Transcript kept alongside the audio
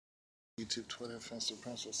YouTube, Twitter, Facebook,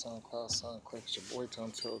 Pinterest, SoundCloud, SoundClick. It's your boy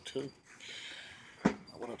Tom 202.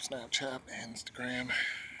 What up, Snapchat, Instagram,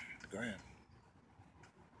 the gram.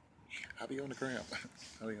 How be on the gram?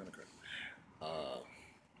 How be on the gram?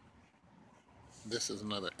 This is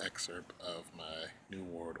another excerpt of my New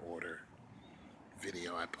World Order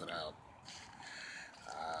video I put out.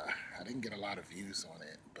 I didn't get a lot of views on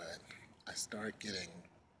it, but I started getting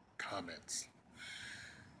comments.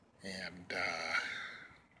 And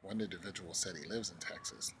one individual said he lives in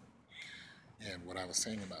Texas. And what I was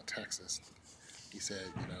saying about Texas, he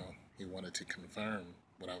said, he wanted to confirm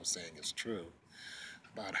what I was saying is true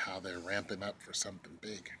about how they're ramping up for something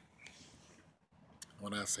big.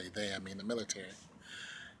 When I say they, I mean the military.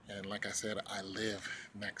 And like I said, I live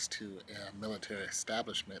next to a military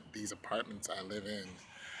establishment. These apartments I live in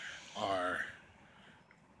are,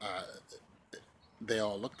 they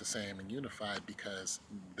all look the same and unified because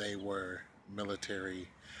they were military,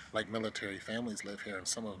 like military families live here, and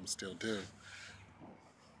some of them still do.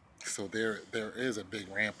 So there is a big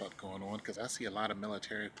ramp up going on because I see a lot of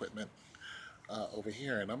military equipment over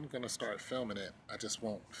here, and I'm going to start filming it. I just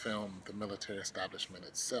won't film the military establishment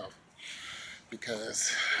itself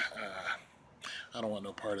because I don't want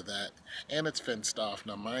no part of that. And it's fenced off.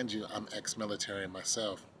 Now, mind you, I'm ex-military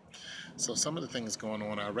myself. So some of the things going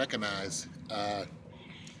on I recognize,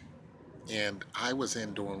 and I was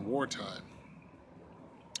in during wartime.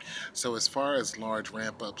 So as far as large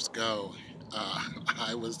ramp-ups go,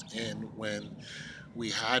 I was in when we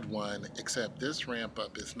had one, except this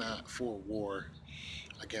ramp-up is not for war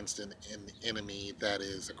against an enemy that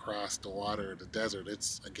is across the water, the desert.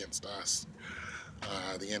 It's against us.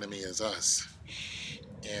 The enemy is us.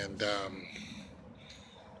 And,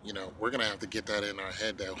 we're going to have to get that in our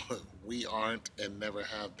head that we aren't and never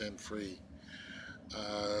have been free.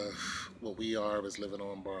 What we are is living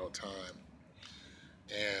on borrowed time.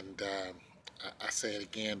 And I say it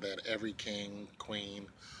again that every king, queen,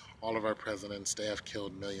 all of our presidents, they have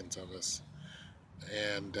killed millions of us.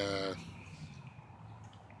 And,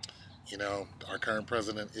 our current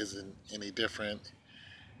president isn't any different.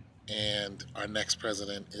 And our next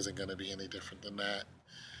president isn't going to be any different than that.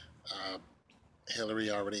 Hillary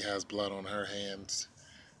already has blood on her hands.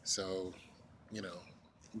 So,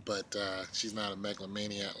 but she's not a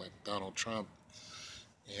megalomaniac like Donald Trump.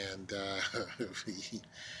 And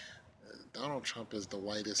Donald Trump is the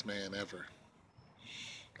whitest man ever.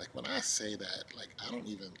 Like when I say that,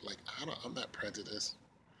 I'm not prejudiced,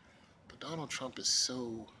 but Donald Trump is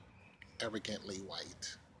so arrogantly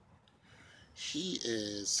white. He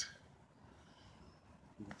is,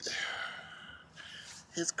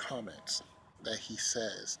 his comments that he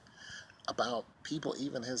says about people,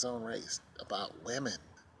 even his own race, about women,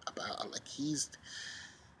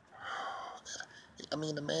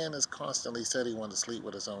 the man has constantly said he wanted to sleep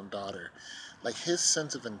with his own daughter. Like, his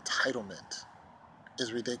sense of entitlement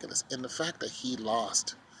is ridiculous. And the fact that he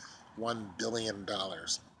lost $1 billion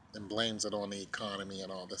and blames it on the economy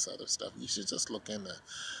and all this other stuff, you should just look into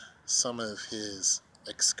some of his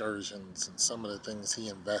excursions and some of the things he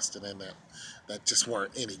invested in that just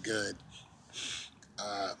weren't any good.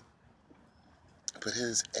 But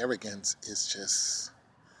his arrogance is just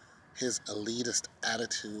his elitist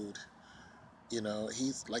attitude.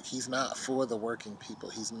 He's not for the working people.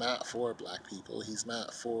 He's not for black people. He's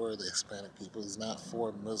not for the Hispanic people. He's not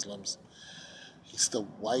for Muslims. He's the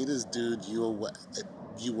whitest dude you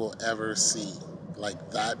will ever see.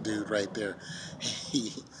 Like that dude right there.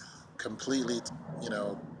 He completely,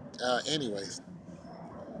 anyways,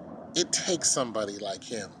 it takes somebody like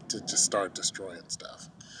him to just start destroying stuff.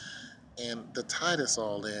 And to tie this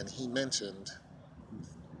all in, he mentioned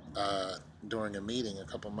during a meeting a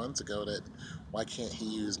couple months ago that why can't he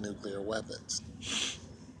use nuclear weapons?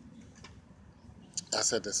 I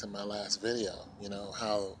said this in my last video,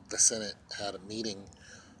 how the Senate had a meeting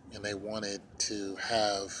and they wanted to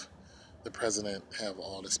have the president have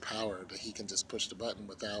all this power that he can just push the button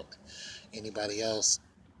without anybody else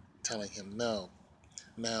telling him no.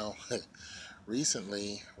 Now,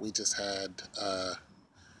 recently we just had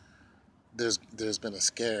there's been a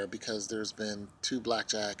scare because there's been 2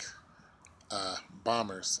 blackjack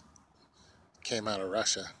bombers came out of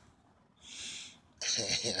Russia,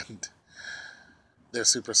 and they're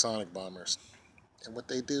supersonic bombers. And what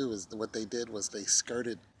they did was they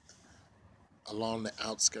skirted along the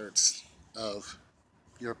outskirts of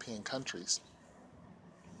European countries.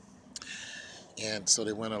 And so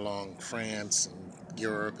they went along France and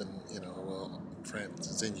Europe, and France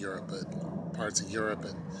is in Europe, but parts of Europe,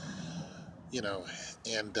 and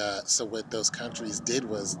so what those countries did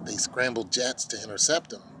was they scrambled jets to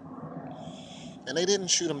intercept them. And they didn't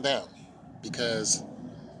shoot them down because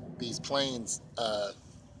these planes, I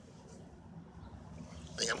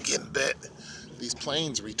think I'm getting bit. These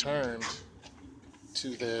planes returned to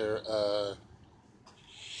their,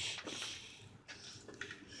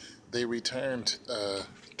 they returned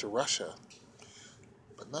to Russia,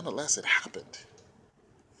 but nonetheless it happened.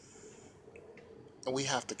 And we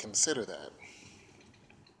have to consider that.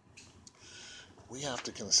 We have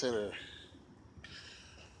to consider,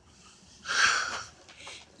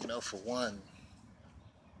 for one,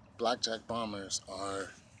 blackjack bombers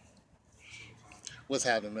are, what's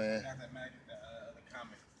happening, man?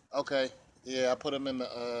 Okay, yeah, I put them in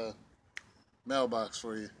the mailbox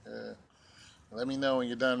for you. Let me know when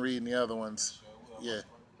you're done reading the other ones. Yeah.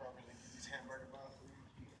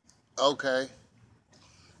 Okay.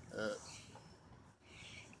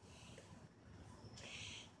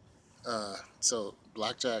 Uh, so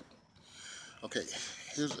blackjack. Okay,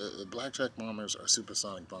 here's blackjack bombers are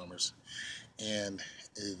supersonic bombers, and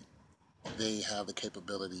they have the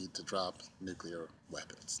capability to drop nuclear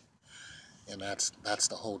weapons. And that's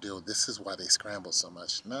the whole deal. This is why they scramble so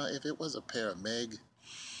much. Now, if it was a pair of MiG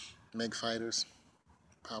fighters,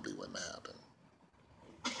 probably wouldn't happen.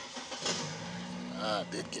 I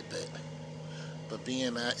did get bit. But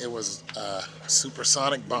being that it was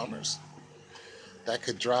supersonic bombers that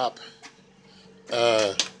could drop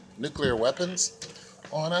nuclear weapons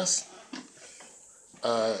on us,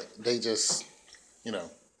 they just, you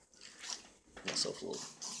know, so fluid.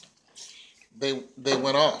 They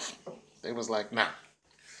went off. They was like, nah,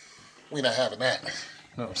 we not having that. You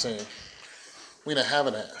know what I'm saying? We not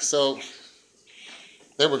having that. So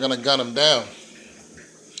they were gonna gun them down,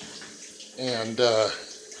 and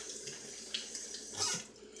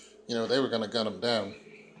they were gonna gun them down.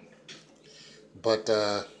 But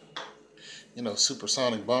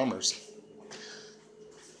supersonic bombers,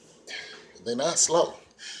 they're not slow.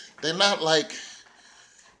 They're not like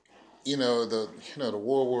the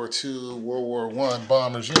World War II, World War I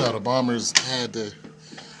bombers. The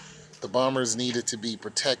bombers needed to be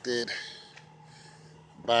protected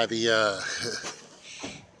by the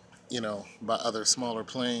by other smaller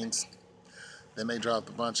planes. Then they dropped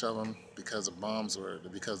a bunch of them because the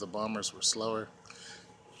bombers were slower.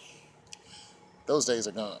 Those days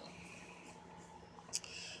are gone.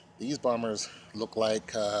 These bombers look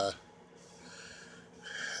like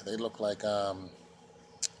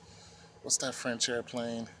what's that French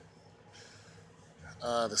airplane?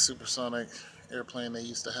 The supersonic airplane they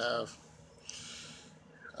used to have.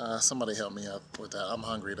 Somebody help me out with that. I'm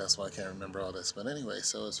hungry, that's why I can't remember all this. But anyway,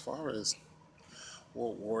 so as far as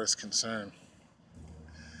World War is concerned,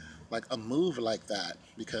 like a move like that,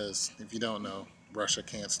 because if you don't know, Russia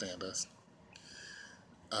can't stand us.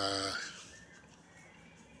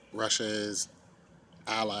 Russia's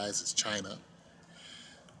allies is China.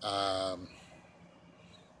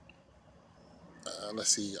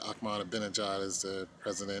 Let's see, Ahmadinejad is the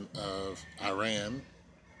president of Iran,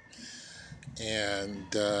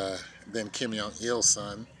 and then Kim Jong-il's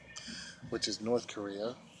son, which is North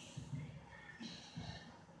Korea,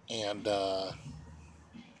 and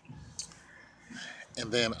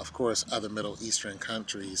then of course other Middle Eastern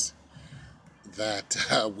countries that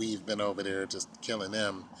we've been over there just killing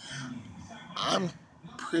them. I'm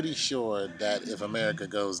pretty sure that if America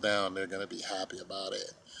goes down, they're going to be happy about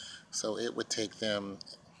it. So it would take them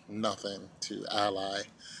nothing to ally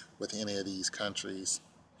with any of these countries.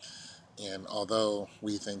 And although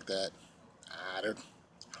we think that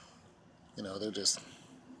they're just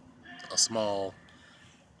a small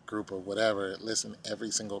group of whatever, listen,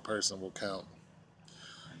 every single person will count.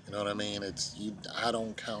 You know what I mean? I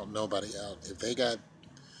don't count nobody out. If they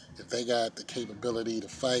got the capability to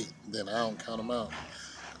fight, then I don't count them out.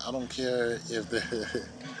 I don't care if they're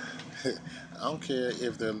I don't care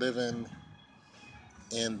if they're living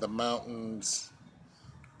in the mountains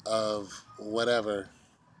of whatever,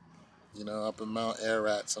 up in Mount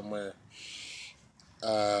Ararat somewhere.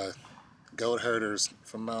 Goat herders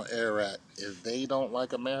from Mount Ararat. If they don't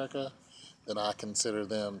like America, then I consider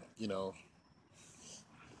them,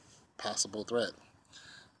 possible threat.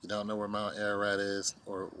 You don't know where Mount Ararat is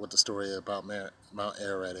or what the story about Mount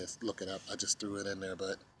Ararat is, look it up. I just threw it in there,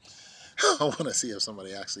 but I want to see if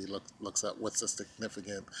somebody actually looks up what's the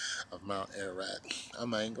significance of Mount Ararat. I'm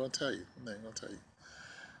not even going to tell you.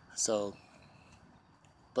 So,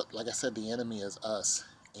 but like I said, the enemy is us.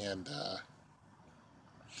 And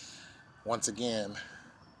once again,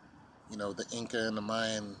 the Inca and the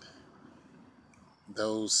Mayan,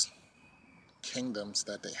 those kingdoms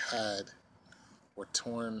that they had were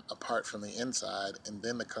torn apart from the inside, and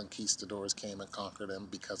then the conquistadors came and conquered them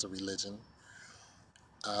because of religion.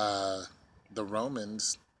 The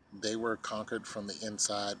Romans they were conquered from the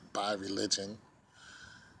inside by religion,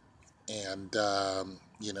 and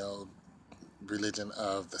you know, religion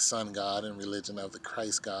of the sun god and religion of the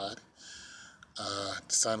Christ god. The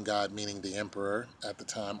sun god meaning the emperor at the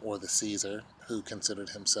time, or the Caesar, who considered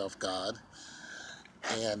himself God.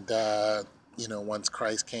 And you know, once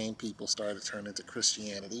Christ came, people started turning to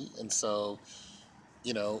Christianity, and so,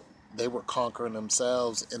 you know, they were conquering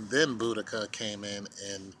themselves, and then Boudica came in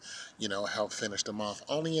and, you know, helped finish them off.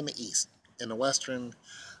 Only in the east. In the western,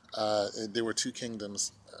 there were two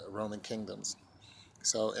kingdoms, Roman kingdoms.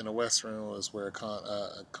 So in the western was where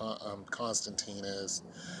Constantine is,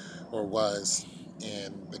 or was,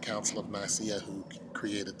 in the Council of Nicaea, who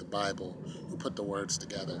created the Bible, who put the words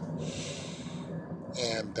together,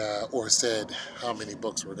 and or said how many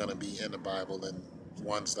books were going to be in the Bible, and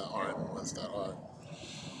ones that aren't and ones that are.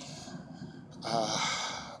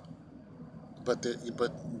 Uh, but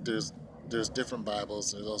there's different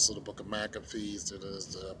Bibles. There's also the Book of Maccabees.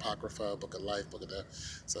 There's the Apocrypha, Book of Life, Book of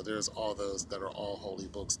Death. So there's all those that are all holy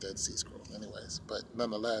books, Dead Sea Scrolls, anyways. But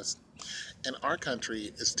nonetheless, and our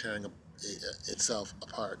country is tearing itself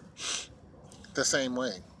apart the same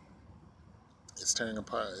way. It's tearing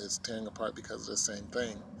apart. It's tearing apart because of the same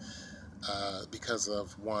thing. Because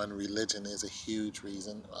of one, religion is a huge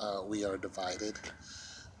reason. We are divided.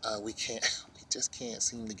 We can't. We just can't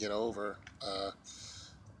seem to get over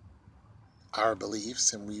our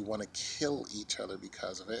beliefs, and we want to kill each other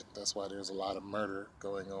because of it. That's why there's a lot of murder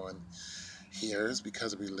going on here, is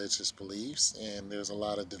because of religious beliefs, and there's a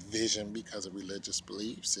lot of division because of religious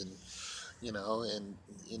beliefs, and you know, and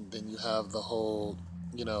then you have the whole,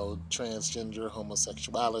 you know, transgender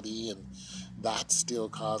homosexuality, and that's still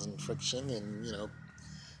causing friction, and you know,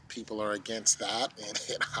 people are against that, and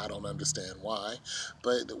I don't understand why,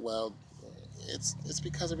 but well, it's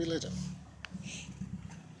because of religion.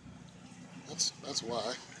 That's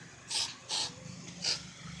why.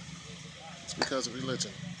 It's because of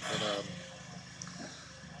religion.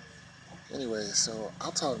 But anyway, so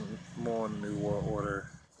I'll talk more on the New World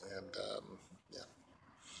Order, and yeah,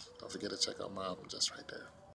 don't forget to check out my album just right there.